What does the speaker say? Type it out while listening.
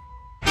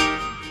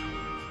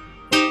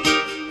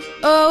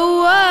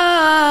Whoa,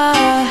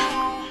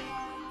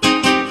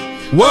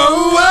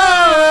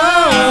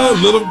 whoa,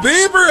 little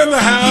Bieber in the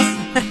house.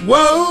 Whoa,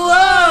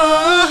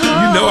 whoa.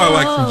 You know I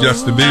like some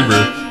Justin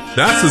Bieber.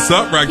 That's what's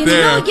up right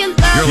there.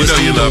 You're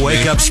listening to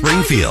Wake Up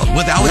Springfield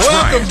with Alex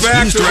Welcome Bryant,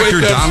 back news to director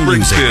Wake Up Don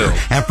Springfield.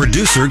 Greensinger, and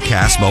producer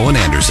Cass Bowen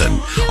Anderson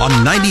on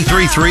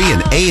 93.3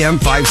 and AM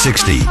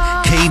 560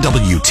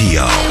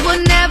 KWTO.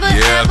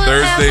 Yeah,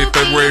 Thursday,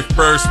 February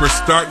 1st. We're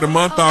starting the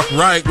month off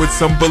right with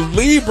some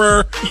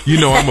Belieber. You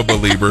know I'm a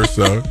believer,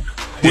 so.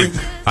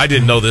 I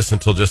didn't know this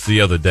until just the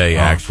other day,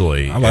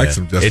 actually. I like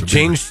some Justin It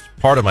changed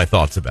part of my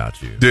thoughts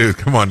about you. Dude,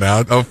 come on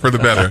now. Oh, for the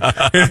better.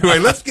 Anyway,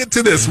 let's get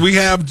to this. We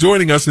have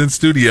joining us in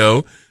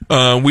studio,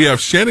 we have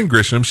Shannon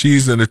Grisham.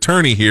 She's an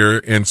attorney here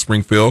in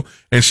Springfield,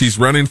 and she's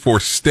running for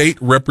state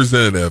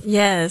representative.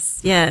 Yes.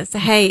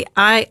 Hey,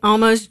 I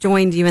almost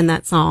joined you in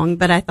that song,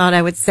 but I thought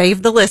I would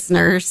save the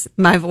listeners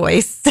my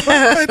voice.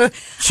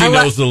 She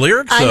knows the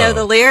lyrics, I know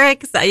the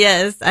lyrics.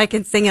 Yes, I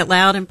can sing it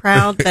loud and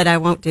proud, but I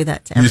won't do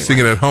that to everyone. You sing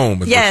it at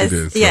home is yes, what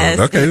you do. So, yes,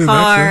 okay, in the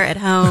car, at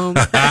home,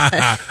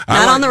 not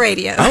on the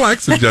radio. I like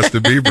some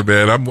Justin Bieber,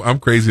 man. I'm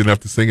crazy enough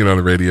to sing it on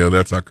the radio.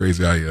 That's how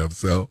crazy I am.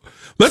 So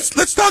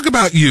let's talk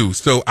about you.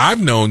 So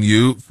I've known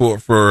you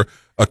for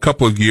a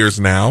couple of years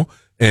now,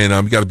 and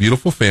you got a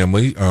beautiful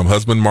family,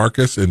 husband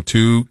Marcus and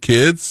 2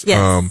 kids.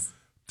 Yes.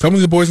 Tell me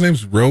the boy's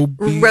name's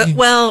Roby.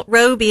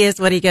 Roby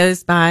is what he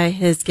goes by.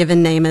 His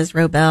given name is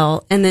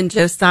Robel, and then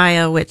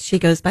Josiah, which he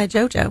goes by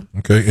Jojo.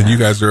 Okay, and you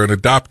guys are an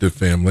adoptive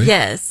family.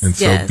 Yes. And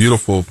so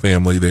beautiful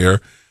family there.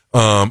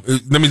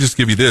 Let me just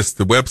give you this.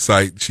 The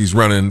website she's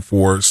running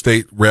for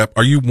state rep.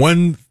 Are you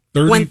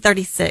 130?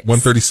 136.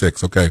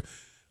 136. Okay.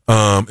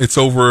 It's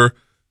over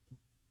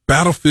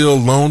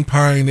Battlefield, Lone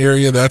Pine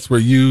area. That's where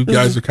you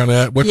guys are kind of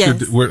at. What's your,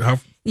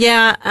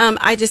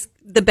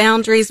 the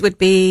boundaries would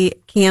be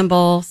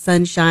Campbell,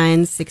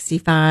 Sunshine,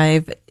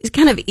 65. It's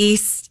kind of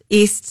East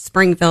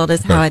Springfield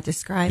is how I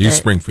describe it. East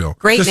Springfield.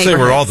 Great Just say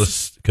where all the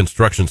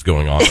construction's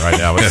going on right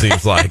now, it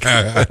seems like.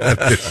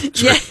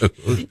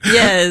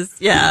 Yes.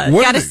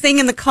 Got to sing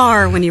in the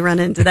car when you run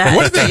into that.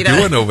 What are they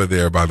doing over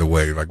there, by the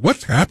way? Like,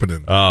 what's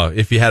happening?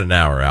 If you had an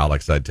hour,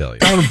 Alex, I'd tell you.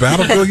 Out on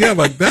Battlefield? Yeah,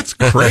 like, that's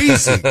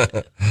crazy.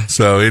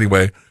 So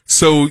anyway,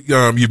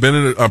 you've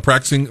been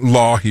practicing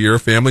law here,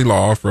 family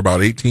law, for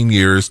about 18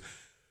 years.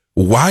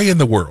 Why in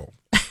the world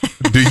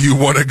do you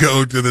want to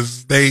go to the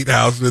state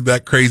house with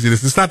that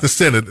craziness? It's not the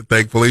Senate,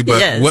 thankfully, but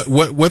yes.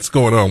 What's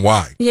going on?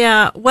 Why?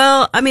 Yeah,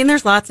 well, I mean,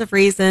 there's lots of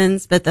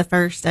reasons, but the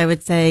first I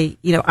would say,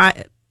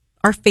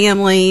 our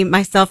family,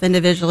 myself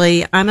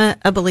individually, I'm a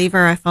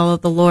believer. I follow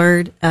the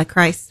Lord, a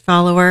Christ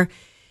follower.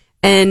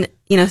 And,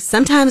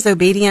 sometimes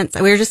obedience,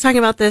 we were just talking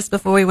about this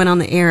before we went on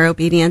the air,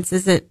 obedience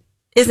isn't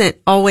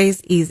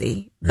always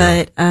easy,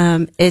 but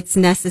it's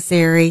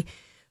necessary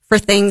for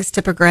things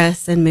to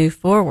progress and move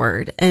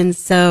forward. And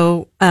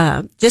so,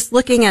 just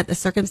looking at the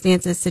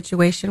circumstances,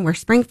 situation where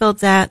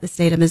Springfield's at, the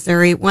state of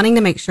Missouri, wanting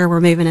to make sure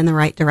we're moving in the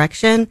right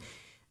direction,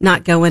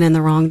 not going in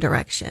the wrong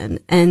direction.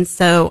 And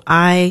so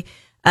I,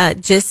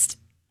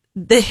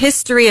 the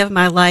history of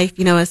my life,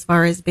 as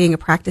far as being a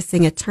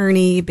practicing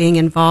attorney, being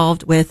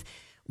involved with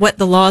what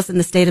the laws in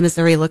the state of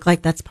Missouri look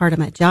like, that's part of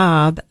my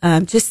job.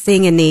 Just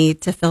seeing a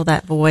need to fill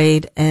that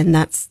void. And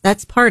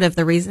that's part of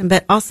the reason.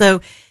 But also,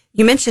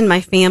 you mentioned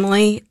my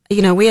family.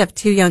 We have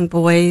 2 young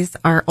boys.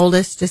 Our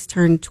oldest just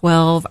turned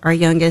 12. Our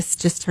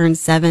youngest just turned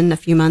 7 a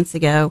few months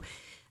ago.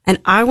 And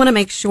I want to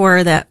make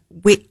sure that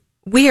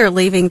we are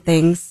leaving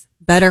things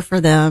better for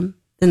them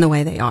than the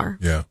way they are.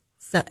 Yeah.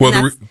 So,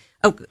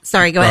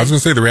 sorry, go ahead. I was going to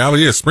say the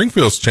reality is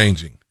Springfield's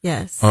changing.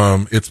 Yes.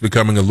 It's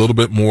becoming a little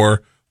bit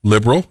more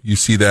liberal. You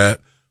see that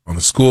on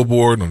the school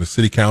board, on the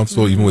city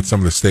council, even with some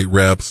of the state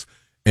reps.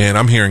 And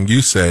I'm hearing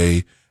you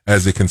say,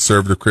 as a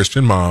conservative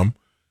Christian mom,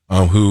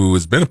 who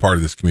has been a part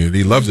of this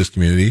community, loves this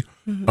community.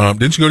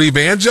 Didn't you go to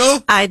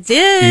Evangel? I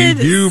did.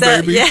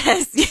 Baby.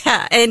 Yes,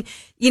 yeah. And,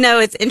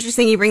 it's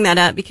interesting you bring that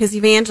up because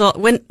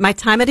when my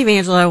time at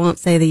Evangel, I won't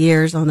say the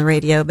years on the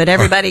radio, but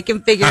everybody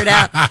can figure it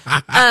out.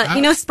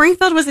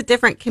 Springfield was a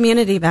different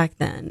community back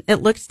then.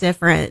 It looked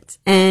different.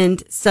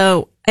 And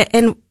so,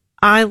 and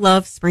I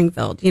love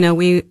Springfield.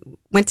 We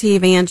went to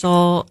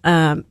Evangel.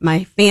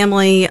 My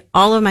family,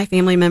 all of my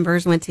family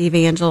members went to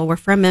Evangel. We're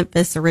from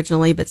Memphis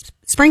originally, but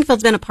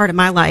Springfield's been a part of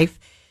my life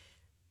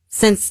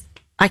since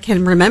I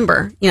can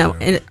remember,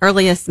 in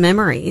earliest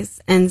memories.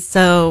 And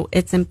so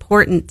it's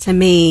important to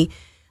me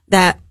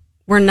that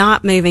we're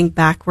not moving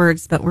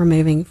backwards, but we're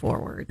moving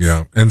forward.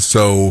 Yeah. And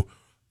so,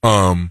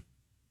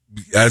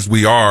 as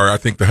we are, I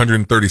think the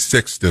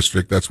 136th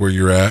district, that's where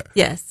you're at.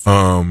 Yes.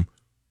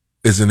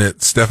 Isn't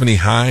it Stephanie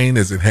Hine?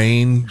 Is it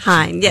Hine?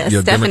 Hine, yes,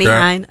 Stephanie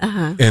Hine.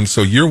 And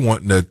so you're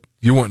wanting to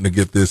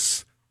get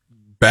this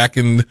back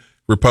in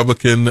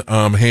Republican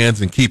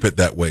hands and keep it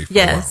that way for a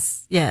while.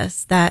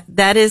 Yes,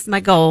 that is my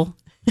goal.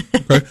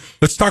 Okay.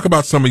 Let's talk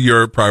about some of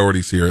your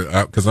priorities here,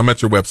 because I'm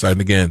at your website.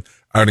 And again,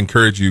 I would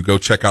encourage you, go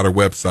check out our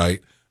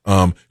website,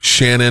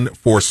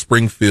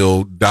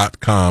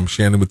 shannonforspringfield.com,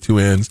 Shannon with 2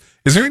 N's.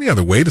 Is there any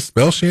other way to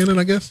spell Shannon,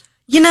 I guess?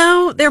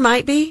 There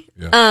might be.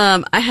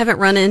 Yeah. I haven't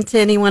run into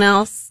anyone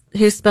else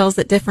who spells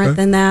it different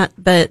than that,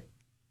 but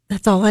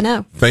that's all I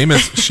know.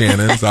 Famous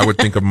Shannons. I would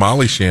think of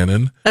Molly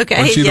Shannon.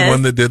 Okay. Was she yes. the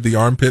one that did the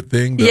armpit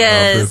thing?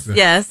 Yes.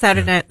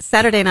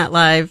 Saturday Night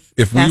Live.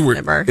 If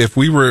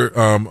we were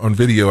on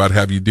video, I'd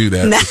have you do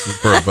that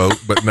for a vote.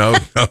 But no,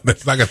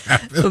 that's not going to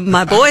happen.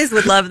 My boys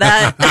would love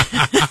that.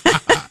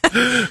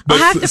 I'll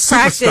have to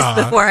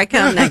practice before I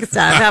come next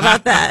time. How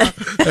about that?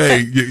 Hey,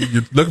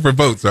 you're looking for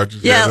votes, aren't you?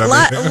 Yeah,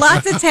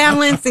 lots of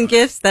talents and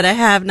gifts that I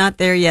have not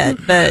there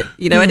yet. But,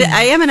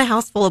 I am in a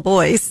house full of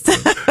boys.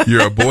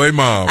 You're a boy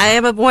mom. I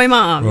am a boy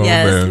mom. Oh,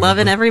 yes, man.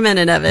 loving every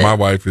minute of it. My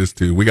wife is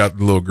too. We got a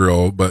little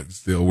girl, but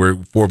still, we're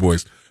 4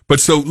 boys. But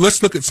so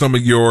let's look at some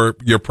of your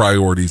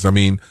priorities. I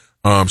mean,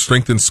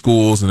 strengthen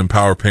schools and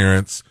empower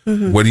parents.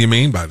 Mm-hmm. What do you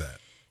mean by that?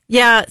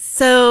 Yeah,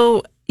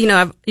 so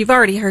you've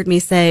already heard me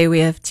say we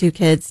have 2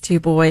 kids,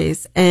 2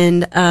 boys,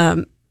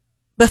 and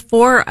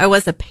before I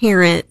was a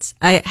parent,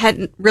 I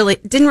didn't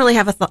really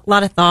have a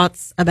lot of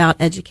thoughts about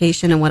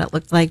education and what it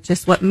looked like,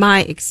 just what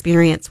my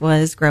experience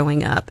was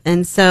growing up.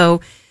 And so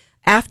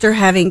after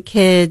having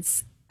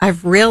kids,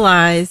 I've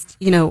realized,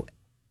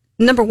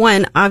 number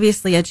one,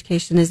 obviously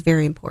education is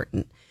very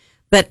important,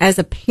 but as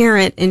a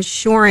parent,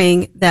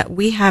 ensuring that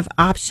we have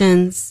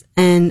options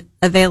and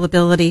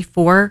availability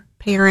for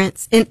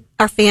parents and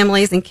our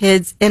families and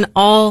kids in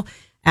all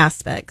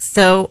aspects.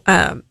 So,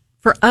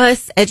 for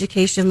us,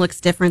 education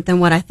looks different than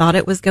what I thought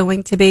it was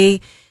going to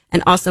be.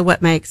 And also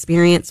what my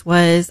experience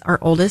was. Our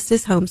oldest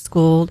is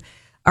homeschooled.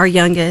 Our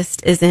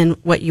youngest is in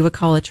what you would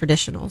call a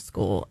traditional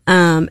school.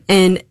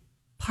 And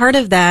part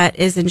of that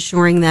is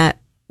ensuring that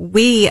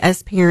we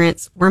as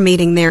parents were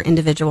meeting their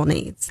individual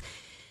needs.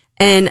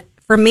 And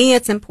for me,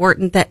 it's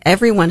important that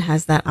everyone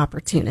has that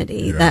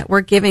opportunity, that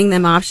we're giving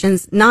them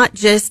options, not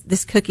just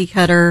this cookie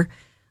cutter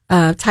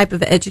type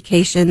of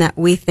education that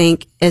we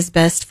think is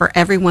best for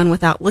everyone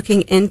without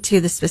looking into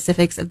the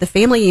specifics of the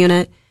family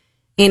unit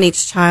and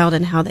each child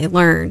and how they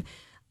learn.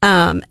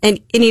 And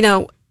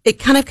it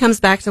kind of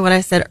comes back to what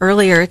I said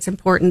earlier. It's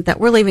important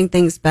that we're leaving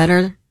things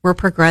better. We're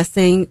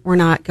progressing. We're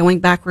not going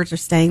backwards or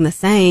staying the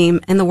same.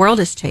 And the world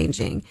is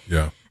changing.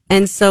 Yeah.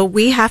 And so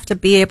we have to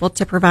be able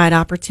to provide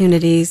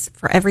opportunities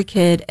for every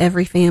kid,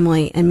 every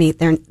family, and meet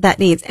that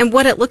needs. And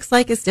what it looks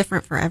like is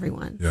different for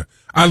everyone. Yeah.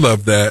 I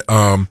love that.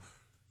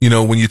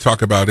 When you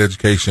talk about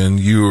education,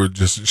 you were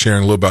just sharing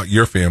a little about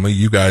your family.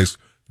 You guys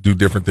do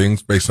different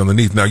things based on the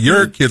needs. Now,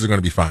 your kids are going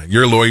to be fine.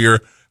 You're a lawyer.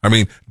 I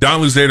mean,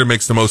 Don Luzader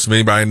makes the most of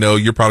anybody I know.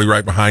 You're probably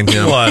right behind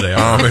him.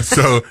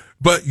 Whatever.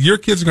 But your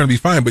kids are going to be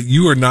fine. But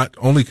you are not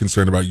only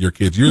concerned about your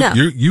kids.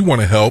 You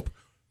want to help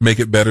make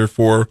it better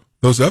for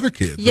those other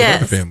kids, those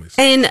other families.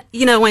 And,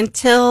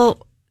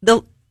 until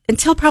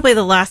probably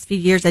the last few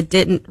years, I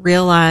didn't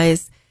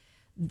realize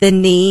the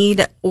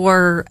need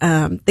or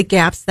the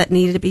gaps that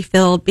needed to be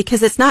filled,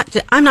 because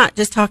I'm not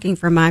just talking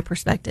from my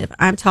perspective.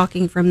 I'm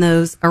talking from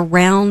those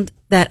around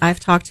that I've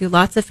talked to,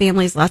 lots of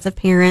families, lots of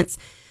parents,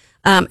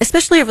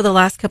 especially over the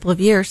last couple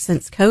of years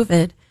since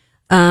COVID,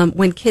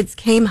 when kids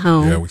came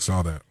home. Yeah, we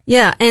saw that.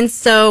 Yeah. And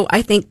so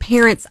I think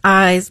parents'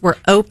 eyes were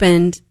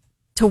opened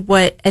to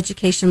what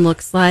education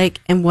looks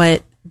like and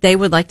what they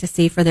would like to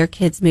see for their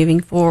kids moving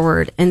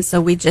forward. And so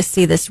we just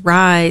see this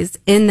rise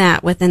in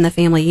that within the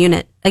family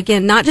unit.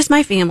 Again, not just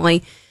my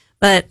family,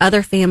 but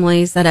other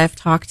families that I've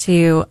talked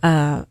to,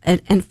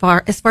 as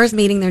far as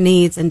meeting their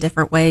needs in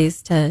different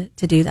ways to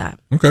do that.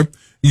 Okay.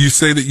 You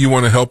say that you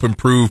want to help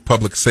improve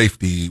public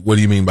safety. What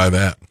do you mean by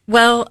that?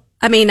 Well,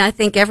 I mean, I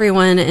think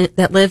everyone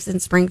that lives in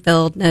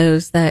Springfield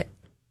knows that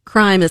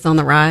crime is on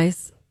the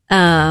rise.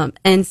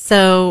 And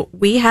so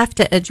we have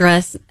to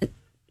address,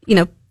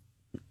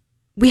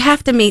 we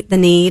have to meet the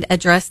need,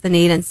 address the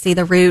need, and see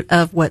the root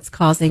of what's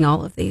causing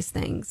all of these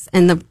things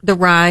and the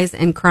rise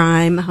in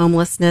crime,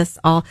 homelessness,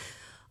 all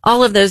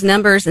of those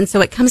numbers. And so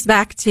it comes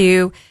back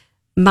to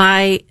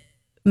my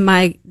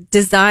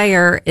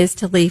desire is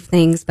to leave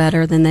things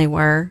better than they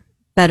were,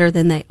 better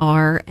than they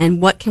are.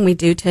 And what can we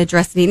do to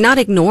address the need? Not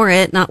ignore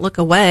it, not look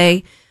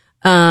away,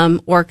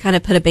 or kind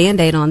of put a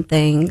Band-Aid on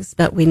things,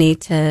 but we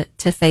need to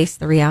face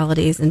the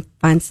realities and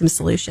find some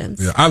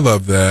solutions. Yeah, I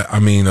love that. I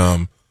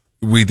mean,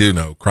 we do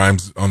know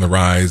crime's on the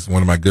rise.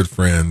 One of my good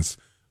friends,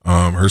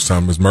 her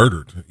son was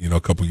murdered, a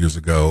couple years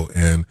ago.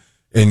 And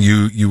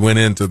you went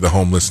into the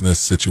homelessness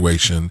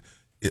situation.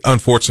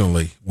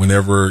 Unfortunately,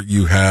 whenever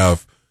you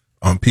have,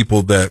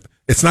 people that,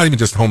 it's not even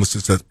just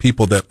homelessness, it's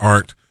people that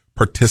aren't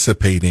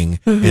participating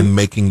in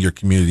making your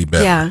community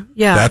better.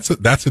 Yeah.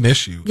 That's an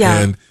issue.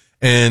 Yeah.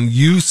 And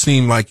you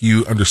seem like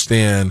you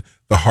understand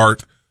the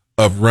heart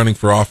of running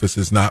for office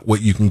is not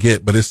what you can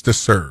get, but it's to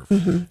serve.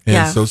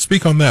 So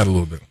speak on that a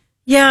little bit.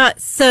 Yeah.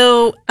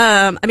 So,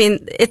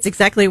 it's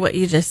exactly what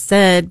you just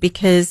said,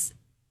 because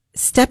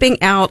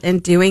stepping out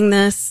and doing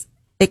this,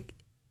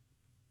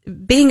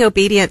 being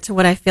obedient to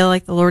what I feel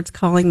like the Lord's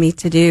calling me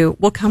to do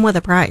will come with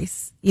a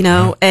price,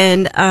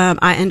 and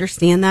I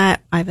understand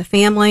that. I have a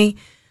family.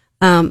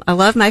 I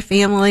love my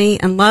family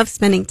and love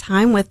spending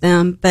time with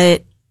them,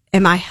 but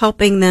am I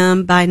helping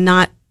them by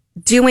not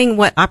doing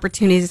what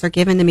opportunities are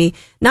given to me,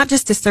 not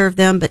just to serve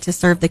them, but to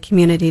serve the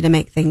community to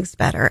make things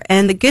better.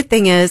 And the good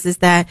thing is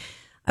that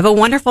I have a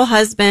wonderful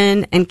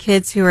husband and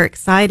kids who are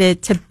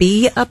excited to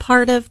be a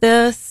part of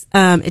this.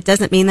 It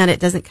doesn't mean that it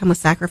doesn't come with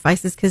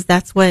sacrifices, because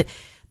that's what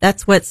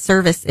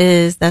service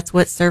is. That's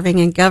what serving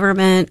in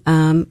government,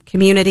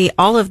 community,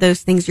 all of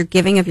those things. You're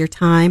giving of your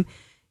time,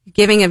 you're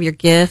giving of your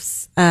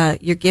gifts,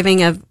 you're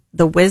giving of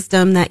the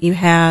wisdom that you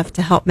have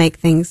to help make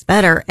things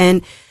better.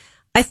 And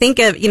I think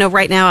of,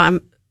 right now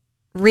I'm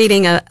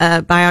reading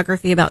a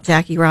biography about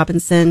Jackie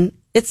Robinson.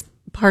 It's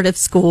part of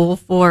school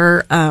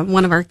for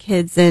one of our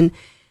kids, and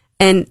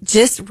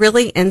just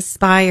really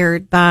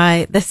inspired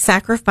by the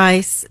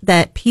sacrifice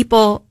that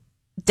people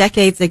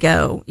decades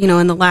ago,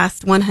 in the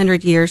last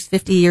 100 years,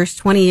 50 years,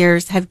 20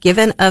 years, have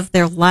given of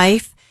their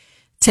life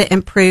to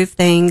improve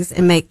things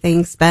and make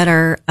things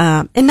better.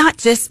 And not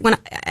just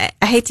I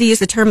hate to use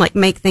the term like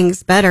make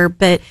things better,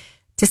 but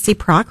to see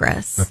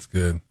progress. That's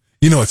good.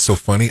 It's so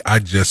funny. I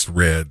just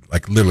read,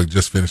 literally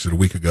just finished it a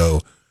week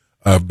ago,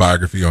 a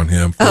biography on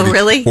him. Oh,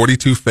 really?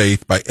 42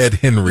 Faith by Ed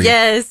Henry.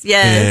 Yes.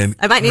 And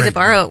I might need to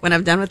borrow it when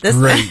I'm done with this.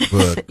 Great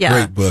book. Yeah.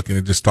 Great book. And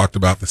it just talked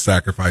about the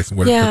sacrifice and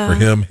what it took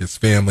for him, his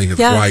family, his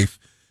wife,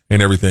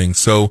 and everything.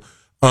 So,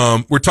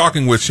 we're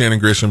talking with Shannon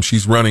Grisham.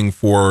 She's running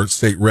for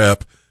state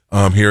rep,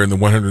 here in the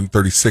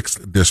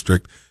 136th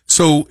district.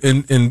 So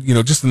in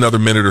just another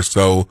minute or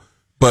so,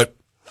 but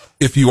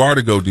if you are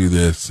to go do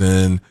this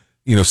and,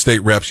 state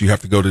reps, you have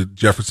to go to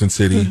Jefferson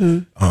City.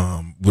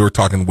 Mm-hmm. We were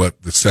talking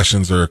the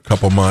sessions are a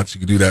couple months. You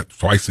can do that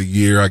twice a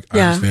year. I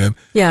understand.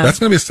 Yeah. That's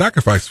going to be a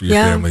sacrifice for your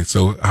family.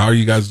 So how are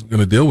you guys going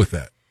to deal with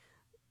that?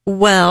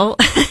 Well,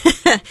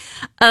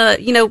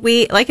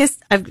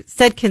 I've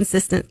said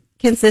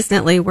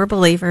consistently, we're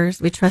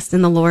believers. We trust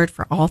in the Lord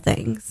for all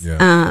things.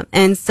 Yeah.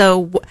 And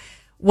so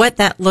what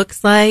that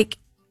looks like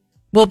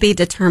will be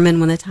determined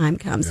when the time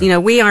comes. Yeah.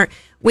 We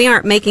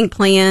aren't making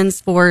plans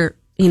for,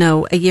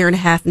 a year and a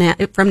half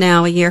from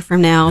now, a year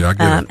from now,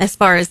 as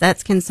far as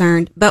that's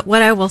concerned. But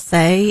what I will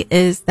say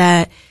is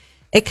that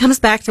it comes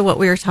back to what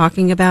we were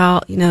talking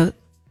about.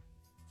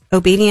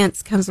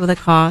 Obedience comes with a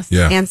cost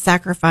and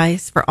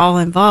sacrifice for all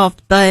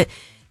involved. But,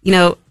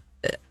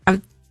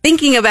 I'm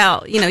thinking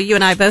about, you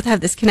and I both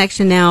have this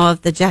connection now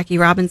of the Jackie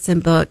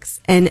Robinson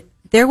books, and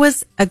there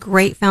was a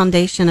great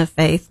foundation of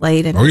faith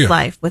laid in his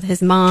life with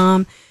his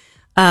mom,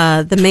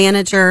 the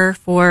manager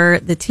for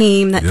the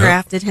team that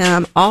drafted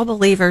him, all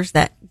believers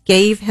that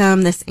gave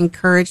him this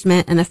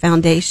encouragement and a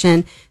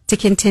foundation to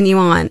continue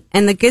on.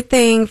 And the good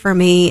thing for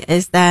me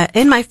is that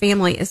in my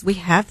family is we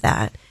have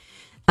that.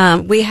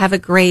 We have a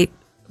great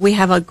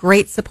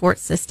support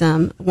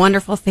system,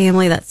 wonderful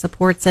family that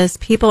supports us,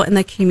 people in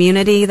the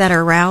community that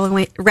are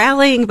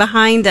rallying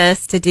behind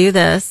us to do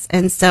this.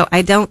 And so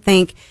I don't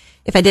think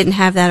if I didn't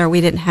have that or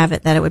we didn't have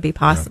it, that it would be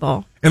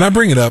possible. Yeah. And I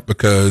bring it up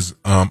because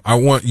I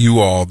want you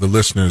all, the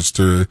listeners,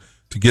 to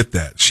get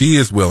that. She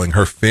is willing,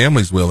 her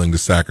family's willing to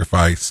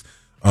sacrifice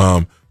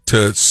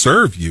to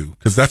serve you,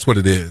 because that's what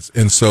it is.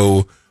 And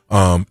so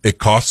it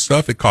costs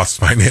stuff. It costs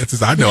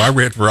finances. I know. I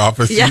ran for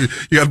office. Yeah.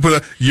 You got to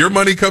put your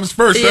money comes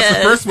first. That's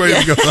the first way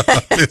to go.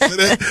 Isn't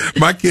it?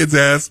 My kids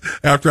asked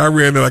after I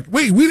ran, they're like,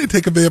 wait, we didn't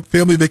take a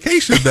family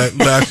vacation that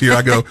last year.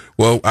 I go,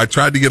 well, I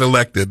tried to get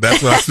elected.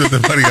 That's what I spent the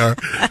money on.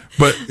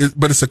 But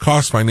it's a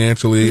cost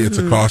financially. Mm-hmm. It's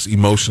a cost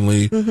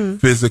emotionally,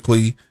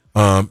 physically.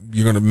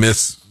 You're going to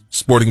miss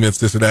sporting events,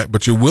 this or that,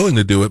 but you're willing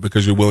to do it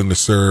because you're willing to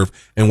serve.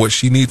 And what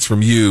she needs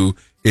from you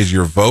is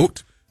your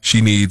vote. She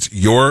needs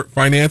your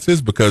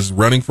finances, because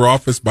running for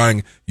office,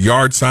 buying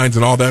yard signs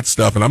and all that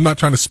stuff. And I'm not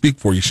trying to speak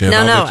for you,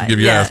 Shannon. I'll let you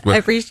give your ask, but I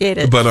appreciate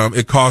it. But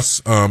it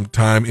costs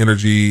time,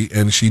 energy,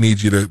 and she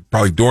needs you to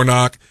probably door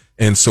knock.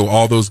 And so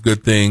all those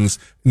good things,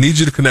 need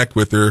you to connect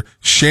with her.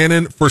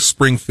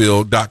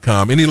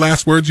 ShannonforSpringfield.com. Any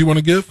last words you want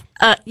to give?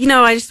 I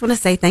just want to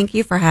say thank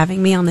you for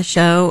having me on the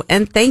show,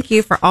 and thank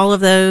you for all of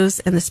those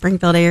in the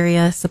Springfield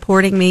area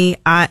supporting me.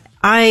 I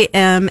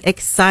am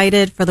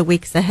excited for the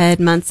weeks ahead,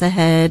 months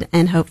ahead,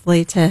 and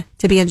hopefully to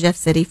be in Jeff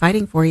City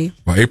fighting for you.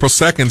 Well, April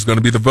 2nd is going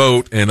to be the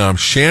vote, and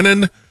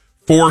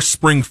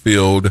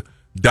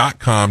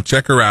ShannonforSpringfield.com.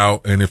 Check her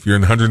out, and if you're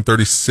in the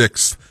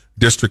 136th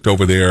district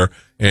over there,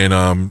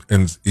 and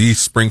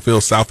East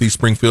Springfield, Southeast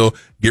Springfield,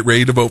 get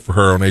ready to vote for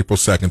her on April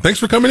 2nd. Thanks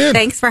for coming in.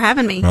 Thanks for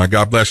having me.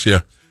 God bless you.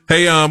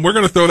 Hey, we're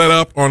going to throw that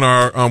up on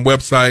our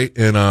website,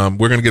 and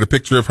we're going to get a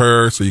picture of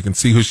her so you can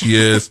see who she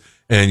is,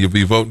 and you'll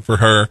be voting for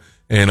her.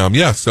 And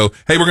so,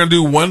 hey, we're going to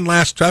do one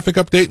last traffic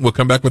update, and we'll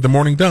come back with the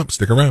morning dump.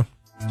 Stick around.